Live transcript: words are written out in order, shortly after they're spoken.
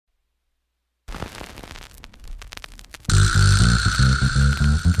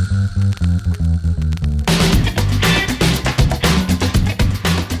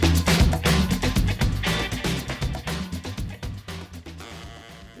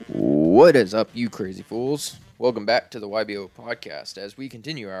What is up, you crazy fools? Welcome back to the YBO podcast as we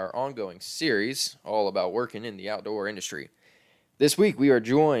continue our ongoing series all about working in the outdoor industry. This week we are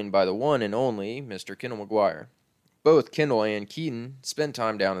joined by the one and only Mr. Kendal McGuire. Both Kendal and Keaton spent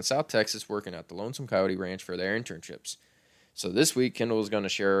time down in South Texas working at the Lonesome Coyote Ranch for their internships. So this week Kendal is going to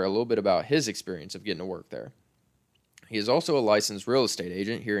share a little bit about his experience of getting to work there. He is also a licensed real estate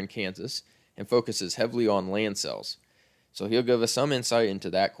agent here in Kansas and focuses heavily on land sales. So he'll give us some insight into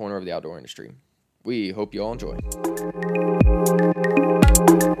that corner of the outdoor industry. We hope you all enjoy.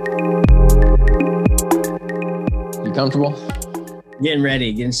 You comfortable? Getting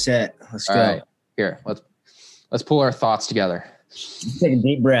ready, getting set. Let's go. All right. Here, let's pull our thoughts together. Take a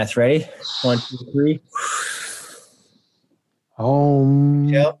deep breath. Ready? 1, 2, 3.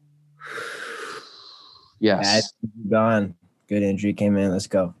 Yep. Yes. That's gone. Good injury came in. Let's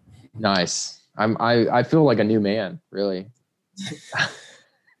go. Nice. I feel like a new man, really. All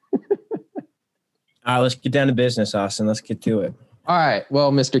right, let's get down to business, Austin. Let's get to it. All right.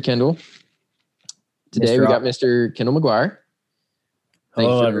 Well, Mr. Kendal, today we got Mr. Kendal McGuire.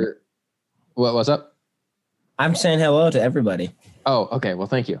 Hello. What's up? I'm saying hello to everybody. Oh, okay. Well,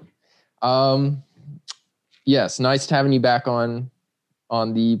 thank you. Yes, nice having you back on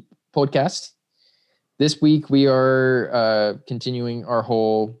the podcast. This week we are continuing our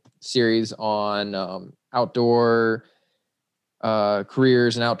whole series on outdoor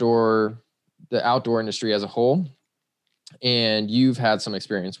careers and the outdoor industry as a whole. And you've had some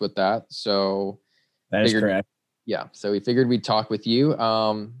experience with that. So that is correct. Yeah. So we figured we'd talk with you.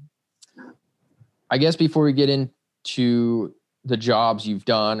 I guess before we get into the jobs you've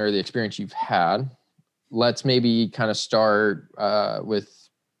done or the experience you've had, let's maybe kind of start with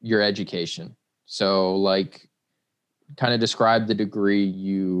your education. So kind of describe the degree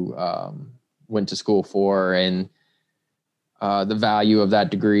you went to school for and the value of that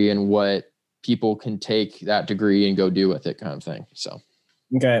degree and what people can take that degree and go do with it, kind of thing. So,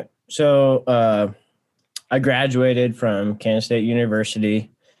 okay. So I graduated from Kansas State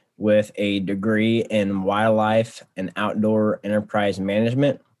University with a degree in wildlife and outdoor enterprise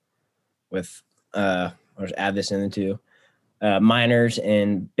management with, I'll just add this into minors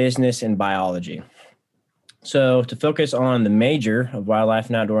in business and biology. So to focus on the major of wildlife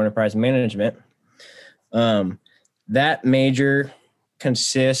and outdoor enterprise management, that major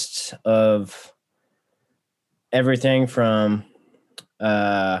consists of everything from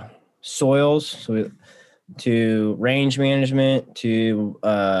soils to range management to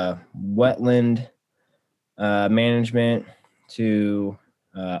wetland management to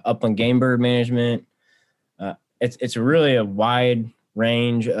upland game bird management. It's really a wide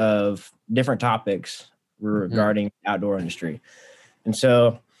range of different topics regarding the outdoor industry. And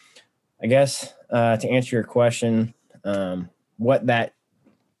so I guess to answer your question, what that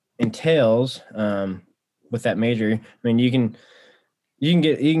entails with that major, I mean, you can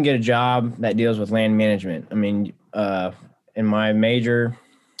get a job that deals with land management. I mean, in my major,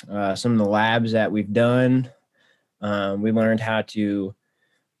 some of the labs that we've done, we learned how to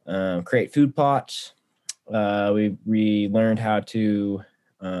create food plots. We learned how to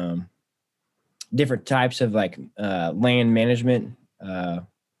different types of land management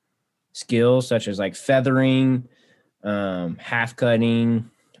skills, such as feathering, half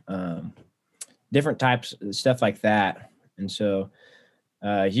cutting, different types of stuff like that. And so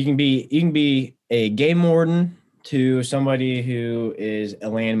you can be a game warden to somebody who is a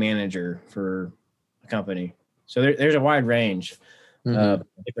land manager for a company. So there's a wide range of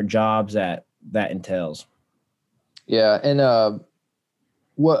different jobs that entails. Yeah. And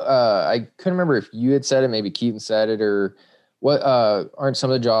what I couldn't remember if you had said it, maybe Keaton said it, or what aren't some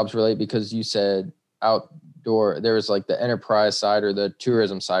of the jobs related, because you said outdoor, there was the enterprise side or the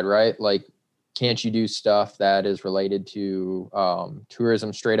tourism side, right? Can't you do stuff that is related to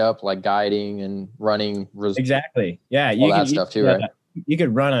tourism straight up, like guiding and running? Exactly. Yeah. All that stuff too, right? You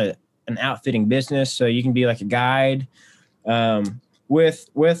could run an outfitting business. So you can be like a guide. With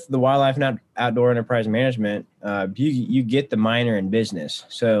the wildlife and outdoor enterprise management, you get the minor in business.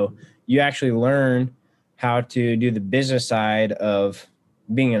 So you actually learn how to do the business side of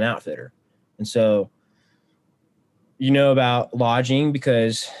being an outfitter. And so you know about lodging,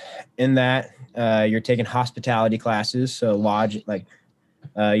 because in that you're taking hospitality classes. So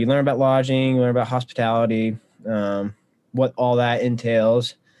you learn about lodging, you learn about hospitality, what all that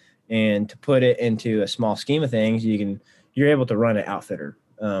entails. And to put it into a small scheme of things, you're able to run an outfitter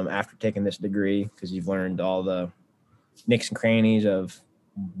after taking this degree, because you've learned all the nicks and crannies of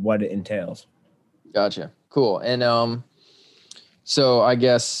what it entails. Gotcha. Cool. And so I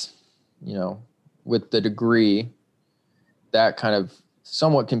guess, with the degree, that kind of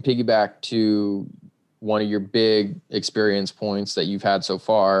somewhat can piggyback to one of your big experience points that you've had so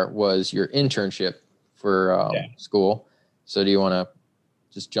far was your internship for school. So do you want to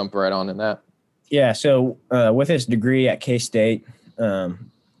just jump right on in that? Yeah. So with this degree at K-State,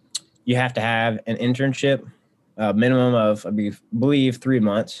 you have to have an internship, minimum of, I believe, 3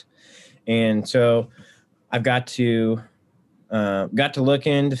 months. And so I've got to look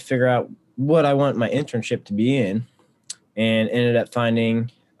in to figure out what I want my internship to be in, and ended up finding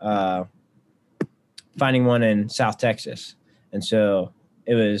one in South Texas. And so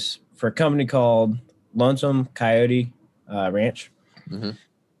it was for a company called Lonesome Coyote Ranch down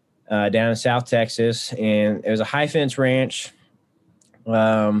in South Texas. And it was a high fence ranch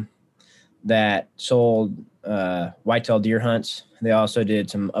that sold whitetail deer hunts. They also did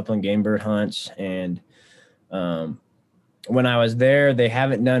some upland game bird hunts. And when I was there, they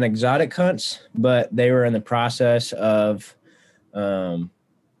haven't done exotic hunts, but they were in the process of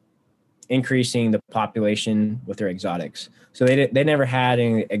increasing the population with their exotics. So they never had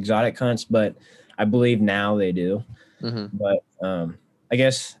any exotic hunts, but I believe now they do. But I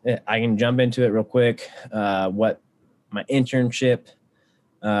guess I can jump into it real quick. What my internship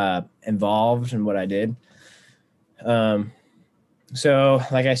involved and what I did. So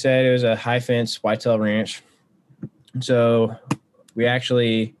like I said, it was a high fence whitetail ranch. So we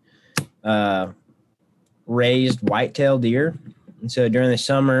actually raised whitetail deer. And so during the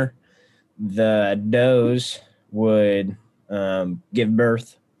summer, the does would give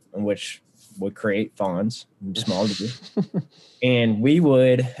birth, which would create fawns, small deer. And we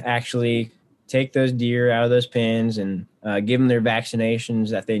would actually take those deer out of those pens and give them their vaccinations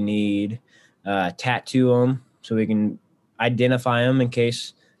that they need, tattoo them so we can identify them in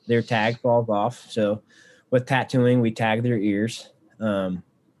case their tag falls off. So with tattooing, we tag their ears. And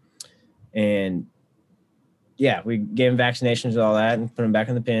yeah, we gave them vaccinations and all that and put them back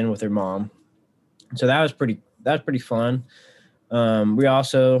in the pen with their mom. So that was pretty fun. I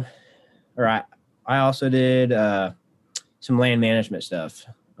also did some land management stuff,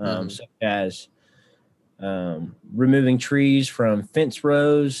 such as removing trees from fence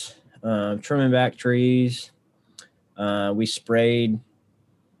rows, trimming back trees. We sprayed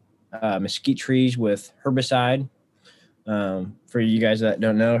mesquite trees with herbicide. For you guys that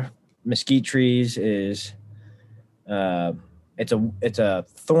don't know, mesquite trees is it's a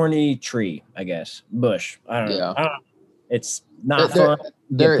thorny tree, I guess, bush. I don't know. It's not fun.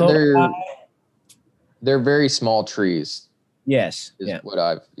 They're very small trees. Yes. They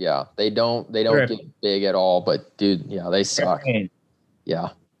don't get big at all, but dude, they suck. Yeah.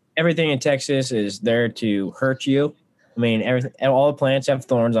 Everything in Texas is there to hurt you. I mean, all the plants have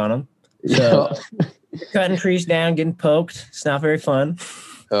thorns on them. So you're cutting trees down, getting poked. It's not very fun.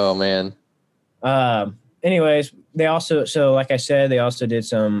 Oh man. Anyways, like I said, they also did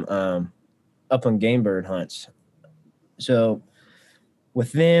some upland game bird hunts. So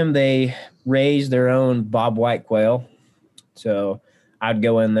with them, they raised their own bobwhite quail. So I'd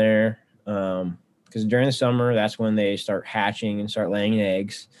go in there because during the summer, that's when they start hatching and start laying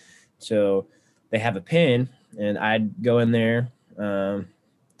eggs. So they have a pen, and I'd go in there,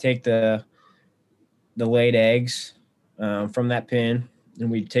 take the laid eggs from that pen, and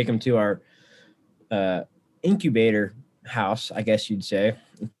we'd take them to our incubator house, I guess you'd say.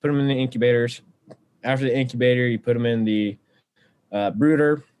 Put them in the incubators. After the incubator, you put them in the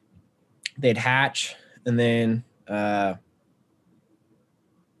brooder. They'd hatch, and then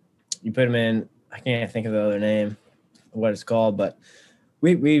you put them in. I can't think of the other name, what it's called, but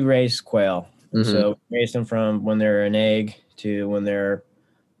we raise quail. So we raised them from when they're an egg to when they're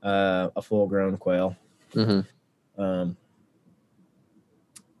a full-grown quail.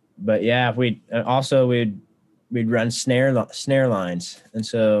 But yeah, we'd run snare lines, and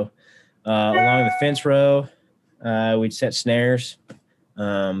so along the fence row, we'd set snares.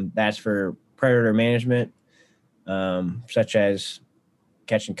 That's for predator management, such as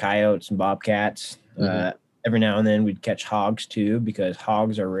catching coyotes and bobcats. Every now and then we'd catch hogs too, because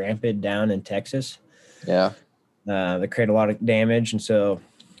hogs are rampant down in Texas. Yeah. They create a lot of damage, and so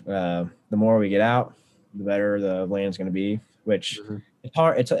the more we get out, the better the land's going to be. Which it's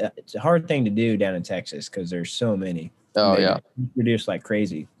hard. It's a hard thing to do down in Texas because there's so many. Oh yeah, reduce like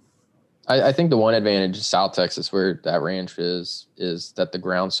crazy. I think the one advantage of South Texas, where that ranch is that the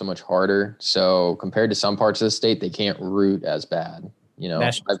ground's so much harder. So compared to some parts of the state, they can't root as bad.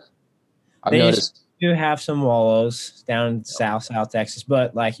 I've noticed. Do have some wallows down South Texas,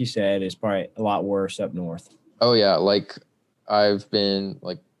 but like you said, it's probably a lot worse up north. Oh yeah, like I've been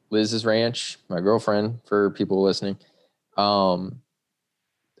like Liz's ranch, my girlfriend, for people listening.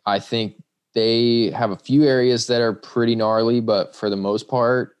 I think They have a few areas that are pretty gnarly, but for the most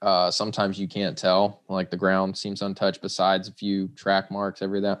part, sometimes you can't tell. Like the ground seems untouched besides a few track marks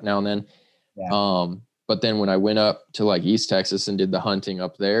every now and then. Yeah. But then when I went up to like East Texas and did the hunting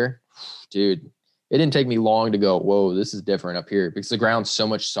up there, dude, it didn't take me long to go, whoa, this is different up here because the ground's so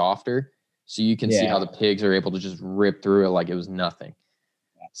much softer. So you can see how the pigs are able to just rip through it like it was nothing.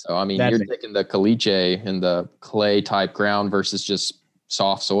 So, I mean, you're taking the caliche and the clay type ground versus just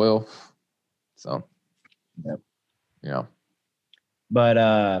soft soil. So, yeah. But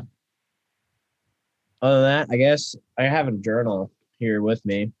other than that, I guess I have a journal here with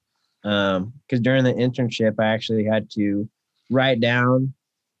me. Because during the internship, I actually had to write down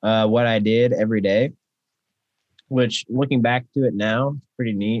what I did every day, which looking back to it now, it's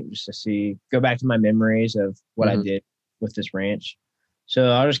pretty neat just to go back to my memories of what I did with this ranch.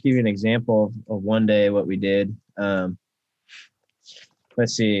 So I'll just give you an example of one day what we did.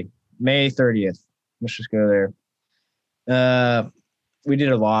 Let's see, May 30th. Let's just go there. We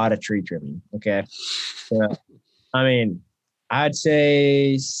did a lot of tree trimming. Okay. So, I mean, I'd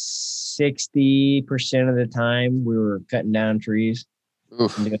say 60% of the time we were cutting down trees.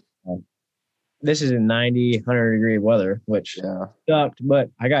 Oof. This is in 90, 100 degree weather, which sucked, but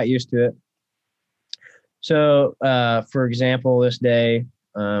I got used to it. So, for example, this day,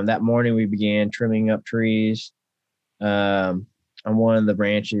 that morning we began trimming up trees on one of the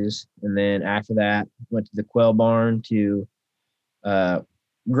branches. And then after that, went to the quail barn to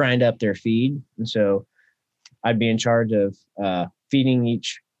grind up their feed. And so I'd be in charge of feeding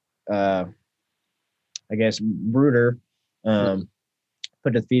each, I guess, brooder,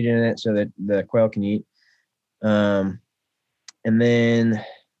 put the feed in it so that the quail can eat. And then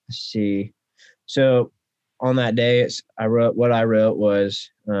let's see. So on that day, I wrote was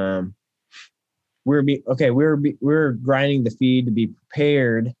we were grinding the feed to be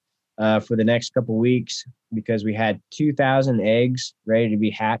prepared for the next couple weeks because we had 2,000 eggs ready to be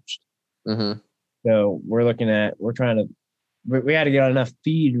hatched. So we had to get enough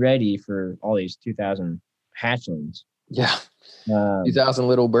feed ready for all these 2,000 hatchlings. Yeah. 2,000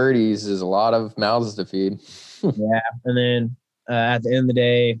 little birdies is a lot of mouths to feed. Yeah. And then at the end of the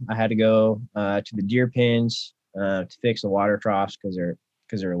day, I had to go to the deer pens to fix the water troughs because they're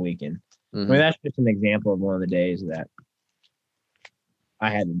leaking. I mean, that's just an example of one of the days that I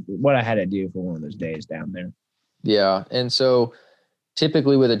had to do for one of those days down there. Yeah. And so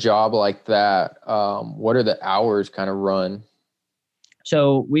typically with a job like that, what are the hours kind of run?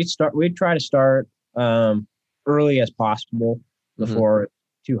 So we try to start early as possible before it's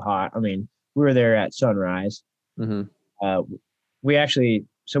too hot. I mean, we were there at sunrise. We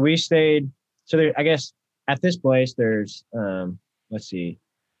stayed. So there, I guess at this place, there's let's see,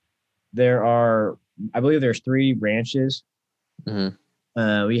 I believe there's 3 ranches.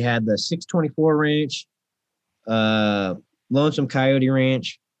 We had the 624 ranch, Lonesome Coyote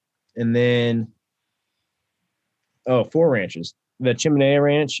Ranch, and then 4 ranches: the Chimenea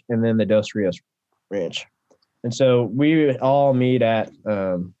Ranch and then the Dos Rios Ranch. And so we would all meet at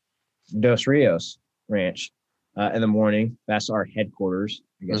Dos Rios Ranch in the morning. That's our headquarters,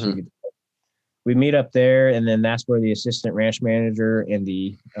 I guess you could say. We meet up there, and then that's where the assistant ranch manager and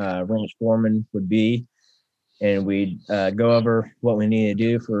the ranch foreman would be. And we'd go over what we needed to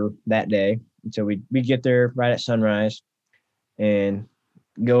do for that day. And so we'd get there right at sunrise and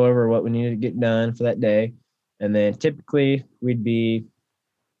go over what we needed to get done for that day. And then typically we'd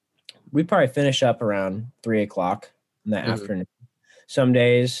probably finish up around 3:00 in the afternoon. Some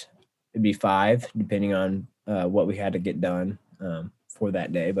days it'd be 5, depending on what we had to get done for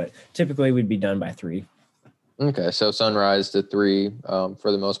that day. But typically we'd be done by 3. Okay. So sunrise to 3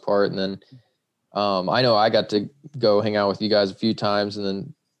 for the most part. And then I know I got to go hang out with you guys a few times, and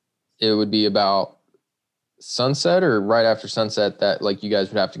then it would be about sunset or right after sunset that like you guys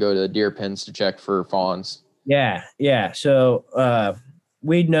would have to go to the deer pens to check for fawns. Yeah. So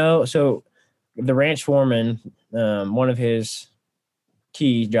we'd know. So the ranch foreman, one of his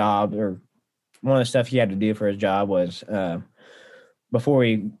key job, or one of the stuff he had to do for his job was before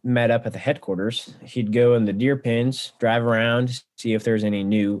we met up at the headquarters, he'd go in the deer pens, drive around, see if there's any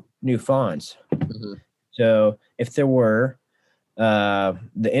new fawns. So if there were,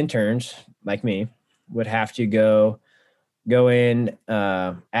 the interns like me would have to go in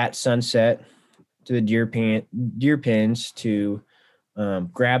at sunset to the deer pens to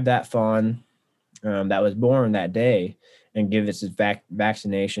grab that fawn that was born that day and give its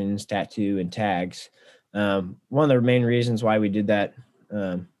vaccinations, tattoo, and tags. One of the main reasons why we did that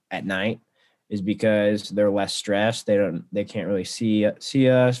at night is because they're less stressed. They can't really see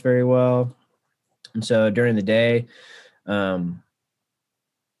us very well. And so during the day,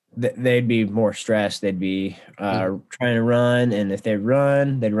 they'd be more stressed. They'd be trying to run, and if they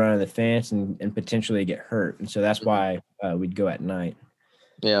run, they'd run on the fence and potentially get hurt. And so that's why we'd go at night.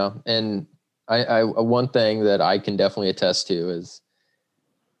 Yeah, and I one thing that I can definitely attest to is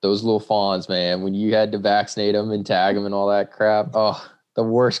those little fawns, man. When you had to vaccinate them and tag them and all that crap, oh, the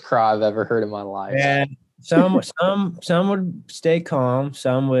worst cry I've ever heard in my life. Yeah, some would stay calm,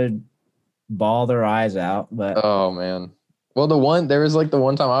 some would bawl their eyes out, but oh man. Well, there was like the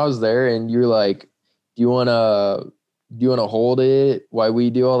one time I was there, and you're like, do you wanna hold it while we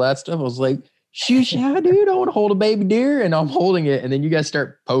do all that stuff? I was like, shoot, yeah, dude, I want to hold a baby deer, and I'm holding it, and then you guys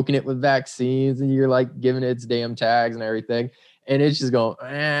start poking it with vaccines, and you're like giving it its damn tags and everything, and it's just going,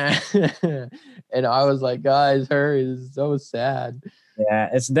 and I was like, guys, hurry, this is so sad. yeah,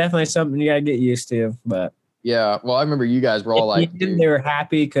 it's definitely something you gotta get used to. But yeah, well, I remember you guys were all like, they were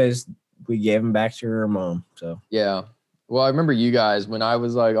happy because we gave them back to her mom. So yeah. Well, I remember you guys when I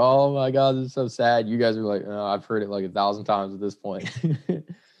was like, "Oh my God, this is so sad." You guys were like, "Oh, I've heard it like 1,000 times at this point."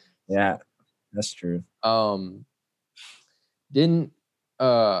 yeah, that's true. Didn't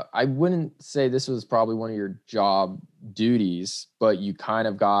I wouldn't say this was probably one of your job duties, but you kind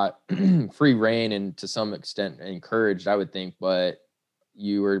of got free reign and to some extent encouraged, I would think. But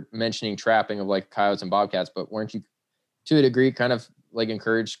you were mentioning trapping of like coyotes and bobcats, but weren't you to a degree kind of like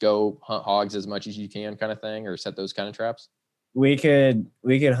encouraged to go hunt hogs as much as you can kind of thing, or set those kind of traps? We could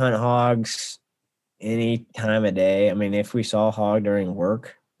hunt hogs any time of day. I mean, if we saw a hog during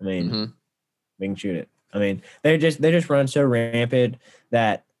work, I mean, we can shoot it. I mean, they just run so rampant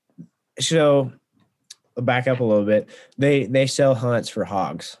that. So, back up a little bit. They sell hunts for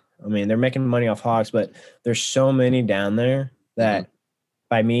hogs. I mean, they're making money off hogs, but there's so many down there that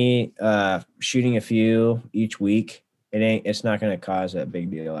by me shooting a few each week, it's not going to cause a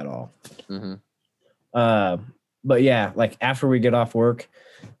big deal at all. But yeah, like after we get off work,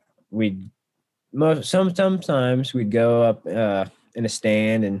 sometimes we'd go up in a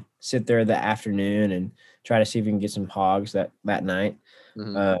stand and sit there the afternoon and try to see if we can get some hogs that night.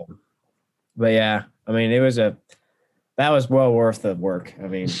 But yeah, I mean, that was well worth the work. I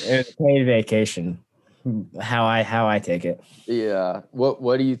mean, it was a paid vacation. How I take it. Yeah.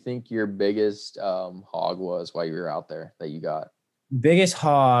 What do you think your biggest hog was while you were out there that you got? Biggest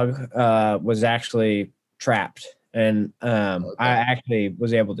hog was actually trapped, and I actually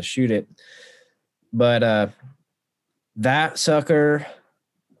was able to shoot it. But that sucker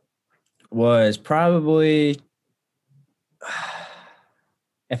was probably,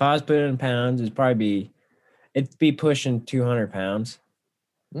 if I was putting it in pounds, it'd be pushing 200 pounds.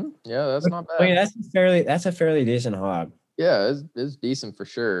 Yeah, that's not bad. I mean, that's a fairly decent hog. Yeah, it's decent for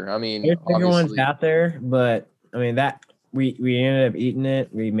sure. I mean, there's bigger ones out there, but I mean that we ended up eating it.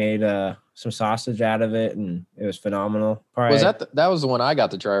 We made some sausage out of it, and it was phenomenal. Probably, was that was the one I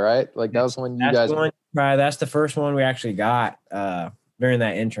got to try, right? Like that was when you guys. That's the first one we actually got during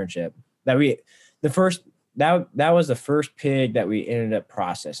that internship. That was the first pig that we ended up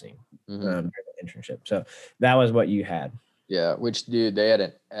processing during the internship. So that was what you had. Yeah, which dude, they had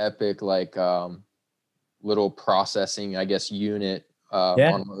an epic like little processing, I guess, unit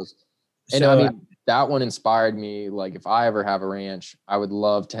on those. And so, I mean, that one inspired me. Like, if I ever have a ranch, I would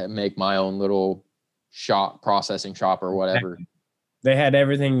love to make my own little processing shop or whatever. They had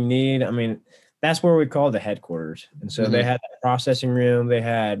everything you need. I mean, that's where we called the headquarters. And so they had that processing room. They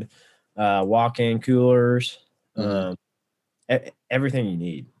had walk-in coolers, everything you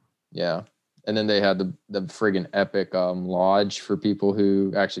need. Yeah. And then they had the friggin' epic lodge for people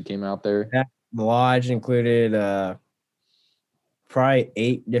who actually came out there. Yeah, the lodge included probably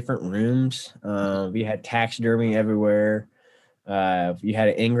 8 different rooms. We had taxidermy everywhere. You had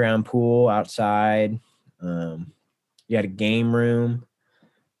an in-ground pool outside. You had a game room.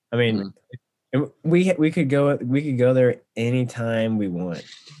 I mean, we could go there anytime we want,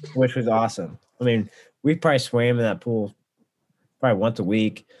 which was awesome. I mean, we probably swam in that pool probably once a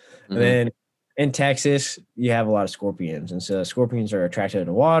week. And then in Texas, you have a lot of scorpions, and so scorpions are attracted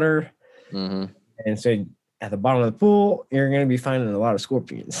to water. And so at the bottom of the pool, you're going to be finding a lot of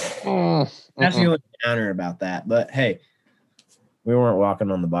scorpions. That's the only downer about that. But hey, we weren't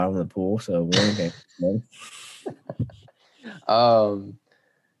walking on the bottom of the pool, so we weren't okay.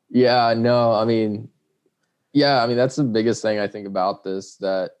 Yeah, no, I mean, that's the biggest thing I think about this,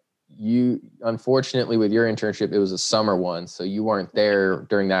 that you, unfortunately, with your internship, it was a summer one, so you weren't there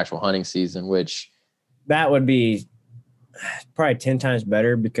during the actual hunting season, which that would be probably 10 times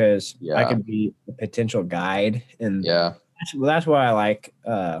better because I could be a potential guide. And that's why I like,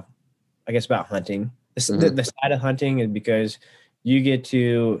 I guess, about hunting. The side of hunting is because you get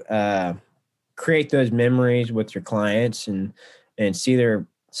to create those memories with your clients and see their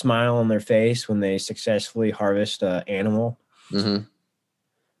smile on their face when they successfully harvest an animal. Mm-hmm.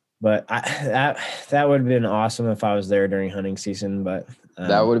 But that would have been awesome if I was there during hunting season. But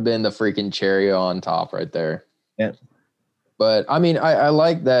That would have been the freaking cherry on top right there. Yeah. But I mean, I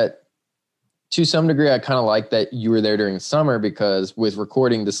like that to some degree. I kind of like that you were there during the summer, because with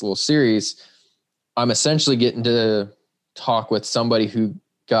recording this little series, I'm essentially getting to talk with somebody who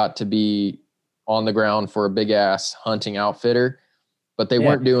got to be on the ground for a big ass hunting outfitter, but they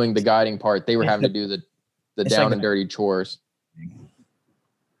weren't doing the guiding part. They were having to do the down like and dirty chores.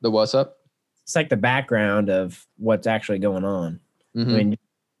 The what's up? It's like the background of what's actually going on. Mm-hmm. I mean,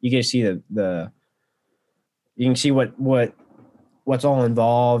 you can see you can see what's all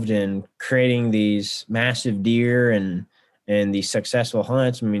involved in creating these massive deer and these successful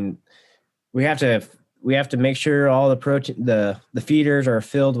hunts. I mean, we have to make sure all the protein, the feeders are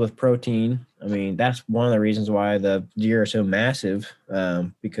filled with protein. I mean, that's one of the reasons why the deer are so massive,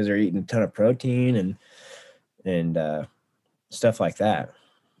 because they're eating a ton of protein and stuff like that.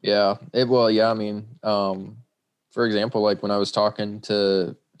 Yeah. I mean, for example, like when I was talking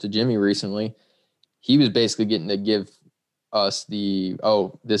to Jimmy recently, he was basically getting to give us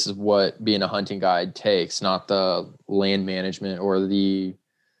this is what being a hunting guide takes, not the land management or the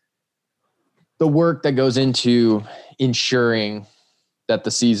work that goes into ensuring that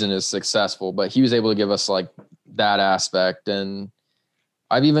the season is successful. But he was able to give us like that aspect. And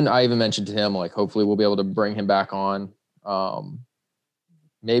I even mentioned to him, like, hopefully we'll be able to bring him back on.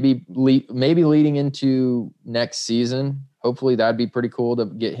 Maybe leading into next season. Hopefully that'd be pretty cool to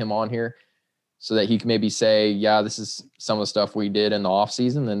get him on here so that he can maybe say, yeah, this is some of the stuff we did in the off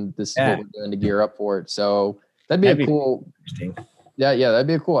season, and this is what we're doing to gear up for it. So that'd be cool. Yeah. That'd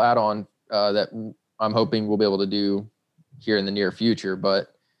be a cool add-on that I'm hoping we'll be able to do here in the near future.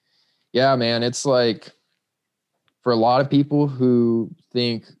 But yeah, man, it's like for a lot of people who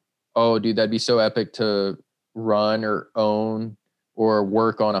think, oh, dude, that'd be so epic to run or own or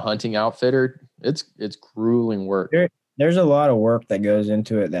work on a hunting outfitter. It's grueling work. There's a lot of work that goes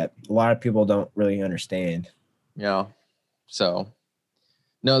into it that a lot of people don't really understand. Yeah. So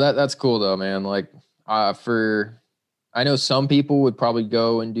no, that's cool though, man. Like I know some people would probably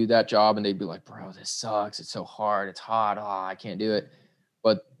go and do that job and they'd be like, bro, this sucks. It's so hard. It's hot. Oh, I can't do it.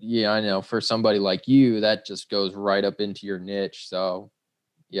 But yeah, I know for somebody like you, that just goes right up into your niche. So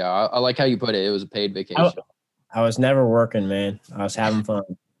yeah, I like how you put it. It was a paid vacation. I was never working, man. I was having fun.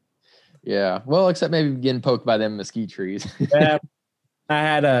 Yeah. Well, except maybe getting poked by them mesquite trees. Yeah,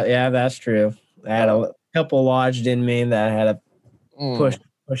 that's true. I had a couple lodged in me that I had to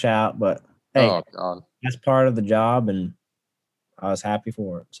push out, but hey, God. That's part of the job, and I was happy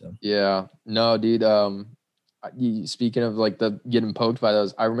for it. So yeah, no, dude. Speaking of like the getting poked by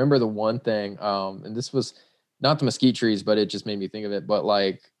those, I remember the one thing, and this was not the mesquite trees, but it just made me think of it. But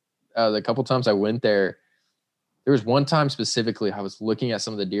like the couple times I went there was one time specifically I was looking at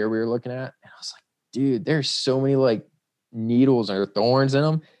some of the deer we were looking at, and I was like, dude, there's so many like needles or thorns in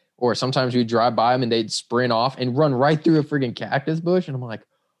them. Or sometimes we drive by them and they'd sprint off and run right through a friggin' cactus bush, and I'm like,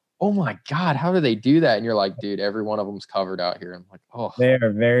 oh my God, how do they do that? And you're like, dude, every one of them's covered out here. I'm like, oh. They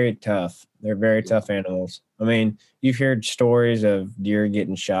are very tough. They're very tough animals. I mean, you've heard stories of deer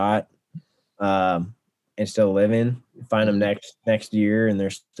getting shot and still living. You find them next year and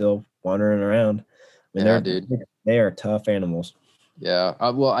they're still wandering around. I mean, dude. They are tough animals. Yeah.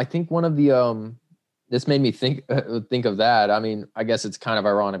 Well, I think one of the this made me think of that. I mean, I guess it's kind of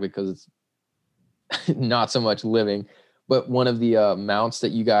ironic because it's not so much living. But one of the mounts that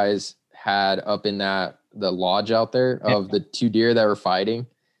you guys had up in the lodge out there of the two deer that were fighting.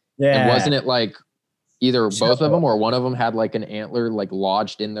 Yeah. And wasn't it like either both of them or one of them had like an antler like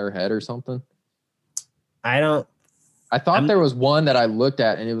lodged in their head or something? I thought there was one that I looked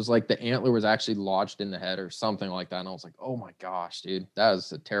at and it was like the antler was actually lodged in the head or something like that. And I was like, oh my gosh, dude, that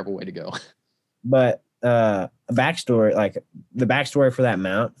is a terrible way to go. But a backstory, like the backstory for that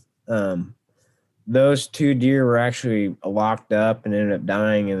mount, those two deer were actually locked up and ended up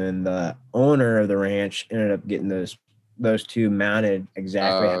dying, and then the owner of the ranch ended up getting those two mounted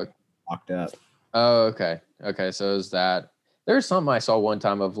exactly locked up. Oh, okay. Okay, so is that there's something I saw one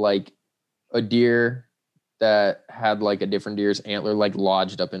time of like a deer that had like a different deer's antler like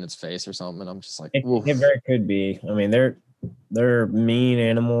lodged up in its face or something, and I'm just like, it very could be. I mean, they're mean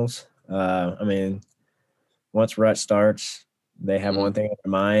animals. I mean, once rut starts, they have one thing in their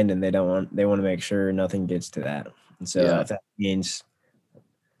mind, and they want to make sure nothing gets to that. And so if that means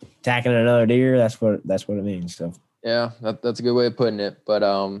attacking another deer, that's what it means. So yeah, that's a good way of putting it. But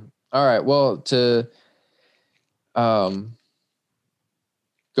all right, well, to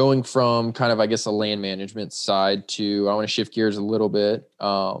going from kind of, I guess, a land management side to, I want to shift gears a little bit.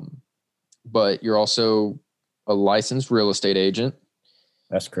 But you're also a licensed real estate agent.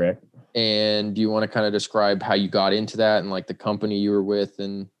 That's correct. And do you want to kind of describe how you got into that and like the company you were with,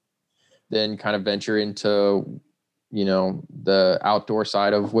 and then kind of venture into, the outdoor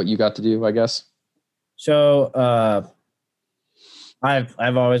side of what you got to do, I guess? So,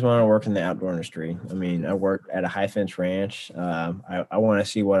 I've always wanted to work in the outdoor industry. I mean, I worked at a high fence ranch. I want to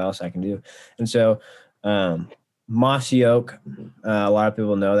see what else I can do. And so, Mossy Oak, a lot of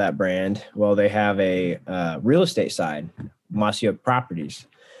people know that brand. Well, they have a real estate side, Mossy Oak Properties.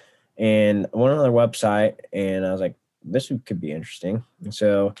 And I went on their website and I was like, this could be interesting. And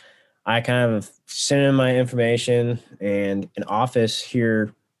so I kind of sent in my information, and an office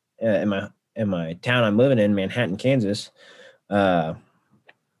here in my town I'm living in, Manhattan, Kansas. They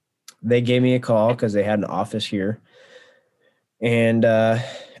gave me a call because they had an office here, and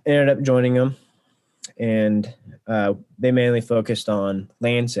ended up joining them. And they mainly focused on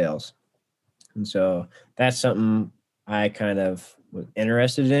land sales. And so that's something I kind of was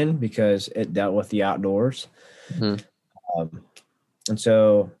interested in because it dealt with the outdoors. Mm-hmm. And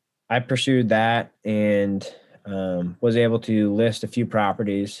so I pursued that and was able to list a few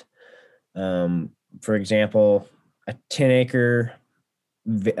properties. For example, a 10-acre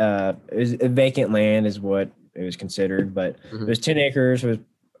vacant land is what it was considered, but it was 10 acres. It was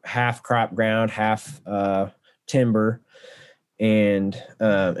half crop ground, half timber, and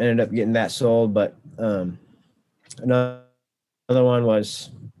ended up getting that sold. But another one was,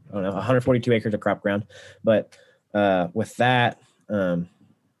 I don't know, 142 acres of crop ground. But with that,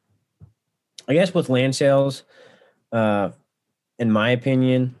 I guess with land sales, in my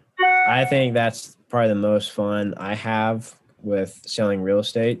opinion, I think that's probably the most fun I have with selling real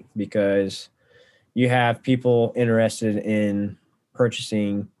estate, because you have people interested in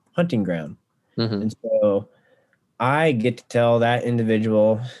purchasing hunting ground. Mm-hmm. And so I get to tell that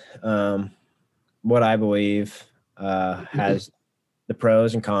individual what I believe has the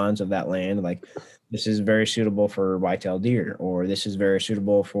pros and cons of that land. Like, this is very suitable for whitetail deer, or this is very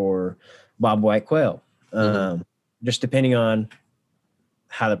suitable for bobwhite quail. Just depending on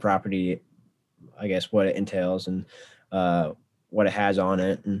how the property, I guess, what it entails and what it has on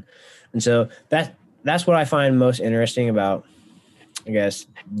it. And so that's what I find most interesting about, I guess,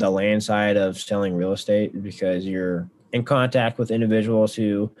 the land side of selling real estate, because you're in contact with individuals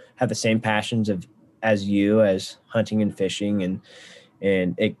who have the same passions as you, as hunting and fishing,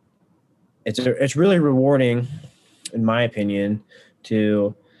 and it's really rewarding, in my opinion,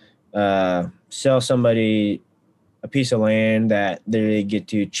 to sell somebody a piece of land that they get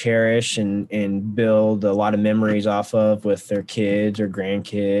to cherish and build a lot of memories off of with their kids or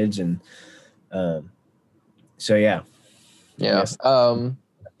grandkids. And so, yeah. Yeah.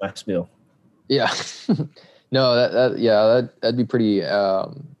 My spiel. Yeah. No, that'd be pretty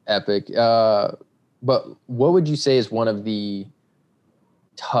epic. But what would you say is one of the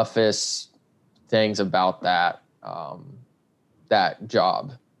toughest things about that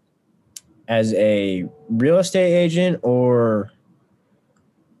job? As a real estate agent, or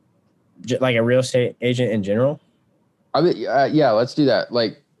like a real estate agent in general? I mean, yeah, let's do that.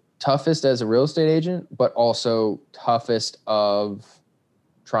 Like, toughest as a real estate agent, but also toughest of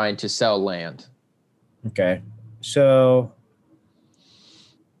trying to sell land. Okay. So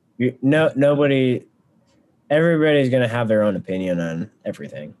everybody's going to have their own opinion on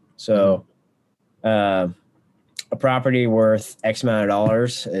everything. So a property worth X amount of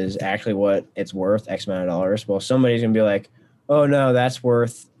dollars is actually what it's worth, X amount of dollars. Well, somebody's going to be like, oh no, that's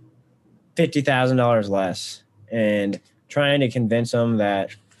worth $50,000 less. And trying to convince them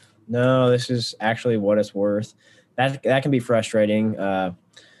that, no, this is actually what it's worth. That can be frustrating.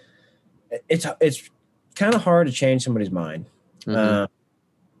 It's kind of hard to change somebody's mind. And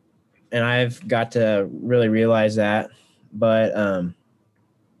I've got to really realize that. But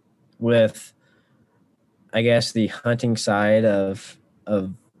with, I guess, the hunting side of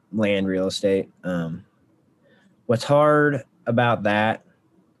land real estate, what's hard about that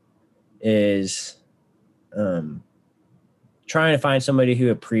is trying to find somebody who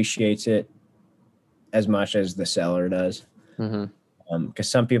appreciates it as much as the seller does. Because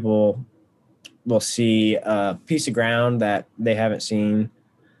some people will see a piece of ground that they haven't seen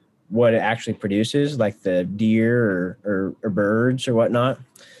what it actually produces, like the deer or birds or whatnot.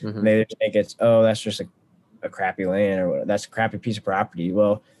 They just think it's, oh, that's just a crappy land, or that's a crappy piece of property.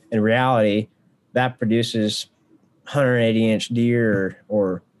 Well, in reality, that produces 180-inch deer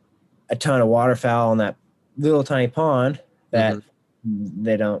or a ton of waterfowl in that little tiny pond that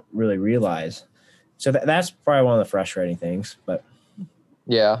they don't really realize. So that's probably one of the frustrating things. But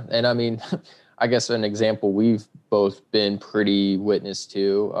Yeah. And I mean, I guess an example we've both been pretty witness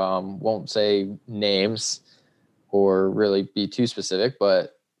to, won't say names or really be too specific,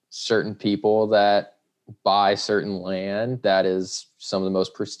 but certain people that buy certain land that is some of the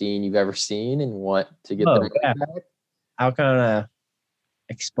most pristine you've ever seen and want to get their Oh, money yeah. back. I'll kind of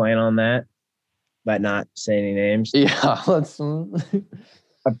explain on that, but not say any names. Yeah. Let's,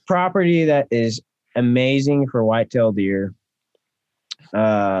 A property that is amazing for whitetail deer.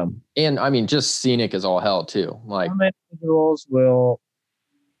 and I mean, just scenic as all hell too. Like, Some individuals will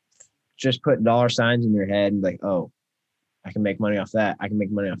just put dollar signs in your head and like, oh, I can make money off that. I can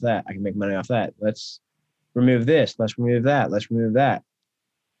make money off that. I can make money off that. Let's remove this. Let's remove that. Let's remove that.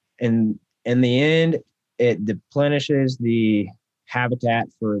 And in the end, it deplenishes the habitat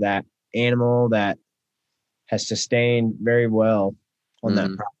for that animal that has sustained very well on that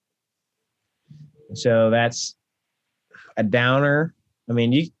property. So that's a downer. I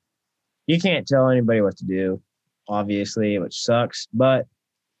mean, you can't tell anybody what to do, obviously, which sucks, but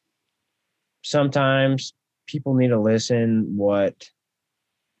sometimes people need to listen I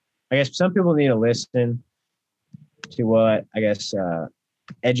guess some people need to listen to what I guess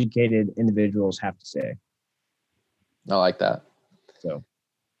educated individuals have to say. I like that. So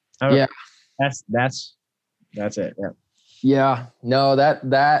Yeah. that's it. Yeah. Yeah. No,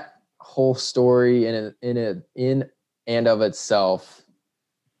 that whole story in and of itself,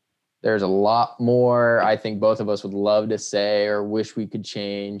 there's a lot more I think both of us would love to say or wish we could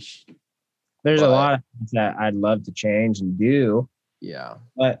change. There's a But lot of things that I'd love to change and do, yeah.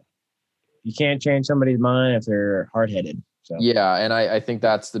 but you can't change somebody's mind if they're hard-headed. So Yeah. And I think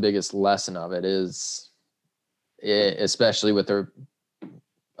that's the biggest lesson of it is, especially with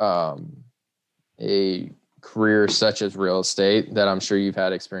a career such as real estate that I'm sure you've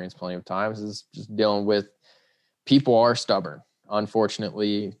had experience plenty of times, is just dealing with people are stubborn.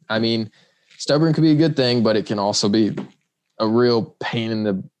 Unfortunately, I mean, stubborn could be a good thing, but it can also be a real pain in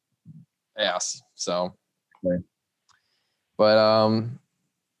the ass. So, right. but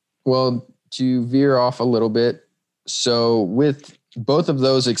well, to veer off a little bit. So, with both of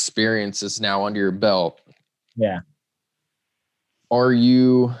those experiences now under your belt, Yeah. are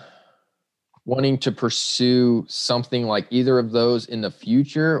you wanting to pursue something like either of those in the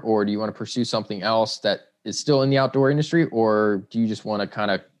future, or do you want to pursue something else that is still in the outdoor industry, or do you just want to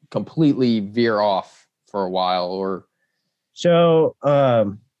kind of completely veer off for a while? Or So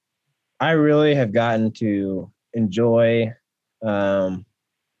I really have gotten to enjoy um,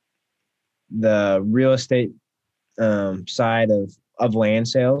 the real estate side of land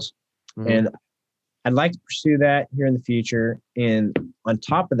sales, and I'd like to pursue that here in the future. And on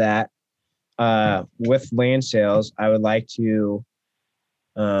top of that, with land sales, I would like to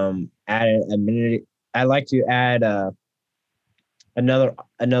add a amenity. I'd like to add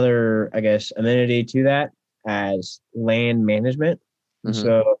another I guess amenity to that as land management. And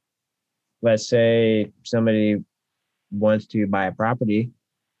so let's say somebody wants to buy a property,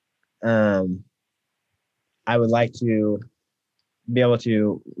 I would like to be able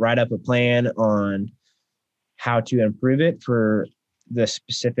to write up a plan on how to improve it for the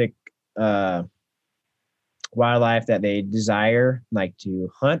specific wildlife that they desire, like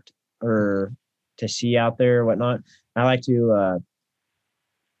to hunt or to see out there or whatnot. I like to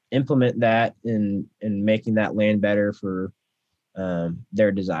implement that in making that land better for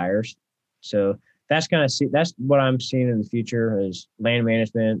their desires. So that's what I'm seeing in the future is land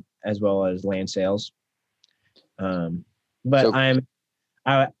management as well as land sales. But so,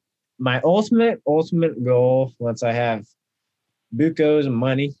 I my ultimate goal once I have bucos and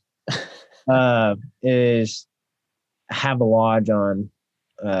money is have a lodge on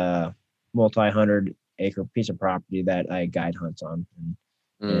multi-100-acre piece of property that I guide hunts on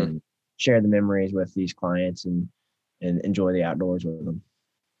and share the memories with these clients and enjoy the outdoors with them.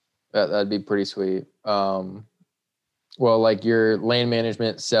 that'd be pretty sweet. Well, like your land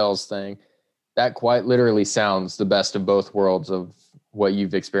management sales thing, that quite literally sounds the best of both worlds of what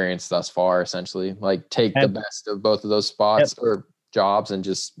you've experienced thus far, essentially. Like take the best of both of those spots or jobs and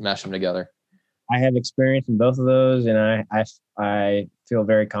just mesh them together. I have experience in both of those, and I feel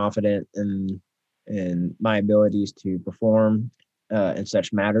very confident in my abilities to perform in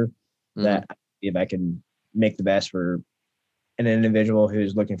such matter that if I can make the best for an individual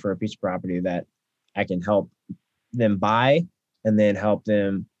who's looking for a piece of property, that I can help them buy and then help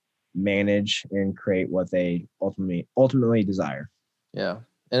them manage and create what they ultimately desire. Yeah.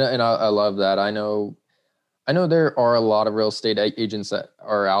 And I love that. I know there are a lot of real estate agents that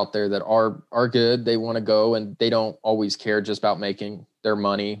are out there that are good. They want to go and they don't always care just about making their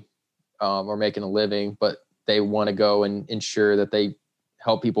money or making a living, but they want to go and ensure that they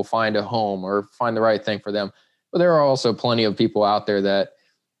help people find a home or find the right thing for them. But there are also plenty of people out there that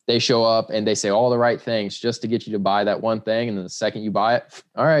they show up and they say all the right things just to get you to buy that one thing. And then the second you buy it,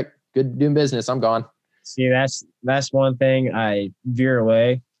 all right, good doing business, I'm gone. See, that's one thing I veer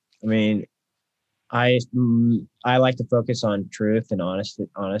away. I mean, I like to focus on truth and honesty.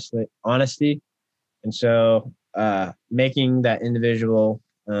 And so making that individual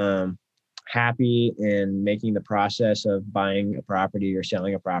happy and making the process of buying a property or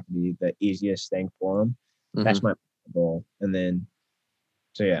selling a property the easiest thing for them. Mm-hmm. That's my goal. And then,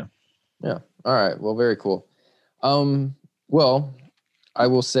 so yeah. Yeah. All right. Well, very cool. Well, I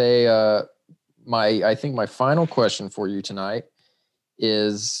will say I think my final question for you tonight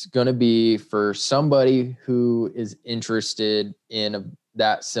is going to be for somebody who is interested in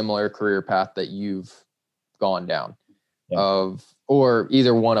that similar career path that you've gone down or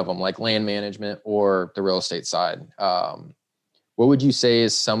either one of them, like land management or the real estate side. What would you say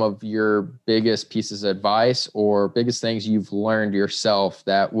is some of your biggest pieces of advice or biggest things you've learned yourself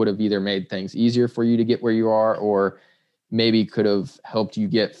that would have either made things easier for you to get where you are, or maybe could have helped you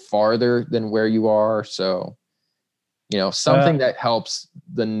get farther than where you are? So, something that helps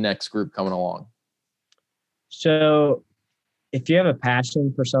the next group coming along. So if you have a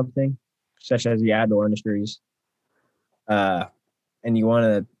passion for something such as the outdoor industries, and you want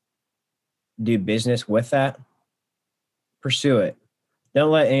to do business with that, pursue it.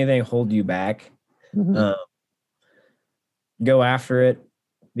 Don't let anything hold you back. Mm-hmm. Go after it,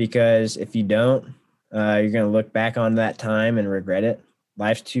 because if you don't, you're going to look back on that time and regret it.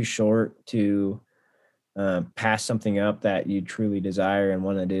 Life's too short to pass something up that you truly desire and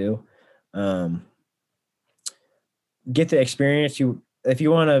want to do. Get the experience. If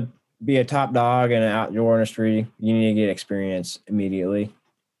you want to be a top dog in an outdoor industry, you need to get experience immediately.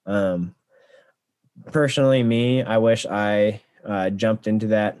 Personally, me, I wish I jumped into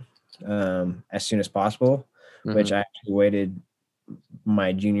that as soon as possible, mm-hmm. which I actually waited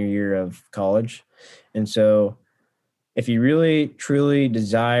my junior year of college. And so if you really, truly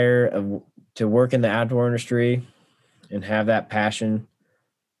desire to work in the outdoor industry and have that passion,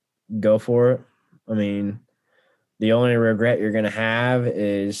 go for it. I mean, the only regret you're going to have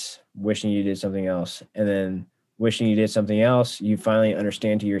is wishing you did something else. And then wishing you did something else, you finally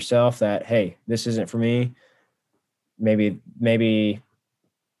understand to yourself that, hey, this isn't for me. Maybe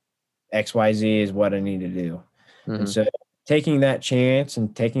XYZ is what I need to do. Mm-hmm. And so taking that chance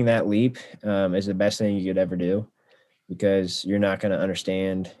and taking that leap is the best thing you could ever do, because you're not going to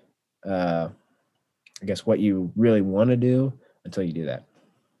understand, I guess, what you really want to do until you do that.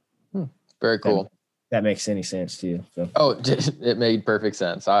 Very cool. That makes any sense to you? So. Oh, it made perfect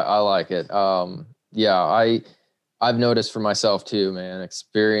sense. I like it. I've noticed for myself too, man.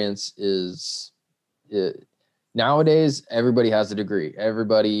 Experience is it. Nowadays, everybody has a degree.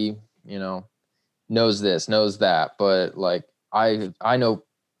 Everybody, knows this, knows that. But like I know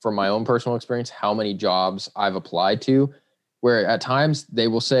from my own personal experience how many jobs I've applied to, where at times they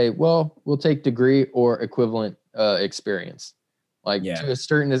will say, "Well, we'll take degree or equivalent experience." Like to a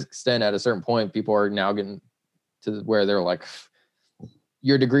certain extent, at a certain point, people are now getting to where they're like,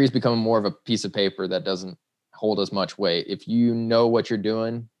 your degree is becoming more of a piece of paper that doesn't hold as much weight. If you know what you're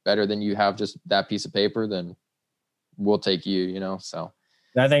doing better than you have just that piece of paper, then we'll take you, so.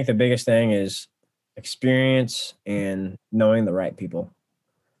 I think the biggest thing is experience and knowing the right people.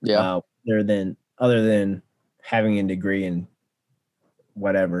 Yeah. Other than having a degree in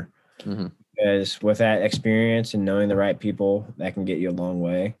whatever. Mm-hmm. Because with that experience and knowing the right people, that can get you a long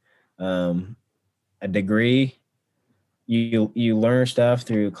way. A degree, you learn stuff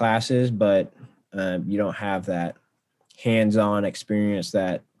through classes, but you don't have that hands-on experience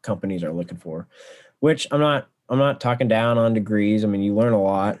that companies are looking for. Which I'm not talking down on degrees. I mean, you learn a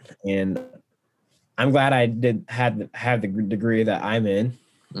lot, and I'm glad I have the degree that I'm in.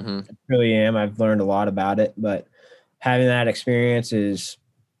 Mm-hmm. I really am. I've learned a lot about it, but having that experience is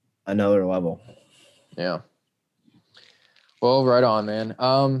another level. Yeah. Well, right on, man.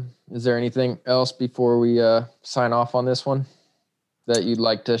 Is there anything else before we sign off on this one that you'd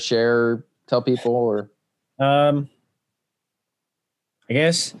like to share, tell people, or? I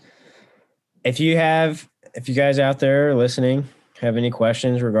guess if you guys out there listening have any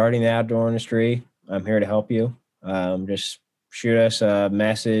questions regarding the outdoor industry, I'm here to help you. Just shoot us a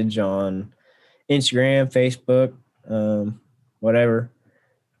message on Instagram, Facebook, whatever.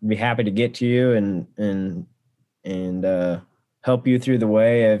 I'd be happy to get to you and help you through the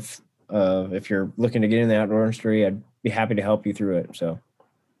way of if you're looking to get in the outdoor industry. I'd be happy to help you through it. So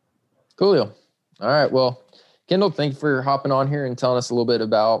cool. All right. Well, Kendal, thank you for hopping on here and telling us a little bit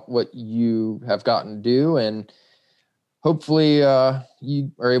about what you have gotten to do. And hopefully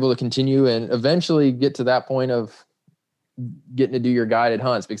you are able to continue and eventually get to that point of getting to do your guided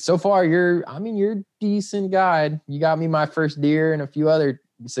hunts. Because so far you're a decent guide. You got me my first deer and a few other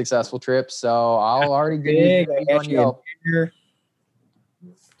successful trips. So I'll already give you a good on Yelp.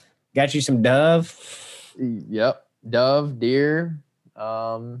 Got you some dove. Yep. Dove, deer,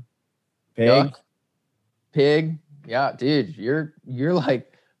 Pig. duck, pig. Yeah, dude, you're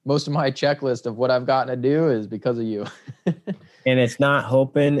like most of my checklist of what I've gotten to do is because of you. And it's not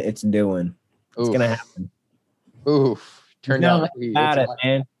hoping, it's doing. It's Oof. gonna happen. Oof. Turned out to be about it,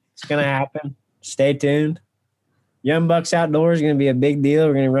 man. It's gonna happen. Stay tuned. Young Bucks Outdoors is gonna be a big deal.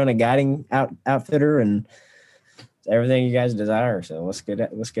 We're gonna run a guiding outfitter and everything you guys desire. So let's get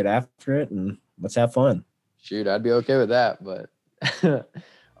after it and let's have fun. Shoot, I'd be okay with that, but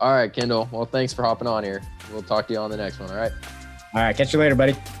all right, Kendal. Well, thanks for hopping on here. We'll talk to you on the next one. All right. All right. Catch you later,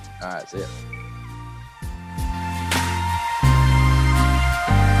 buddy. All right. See ya.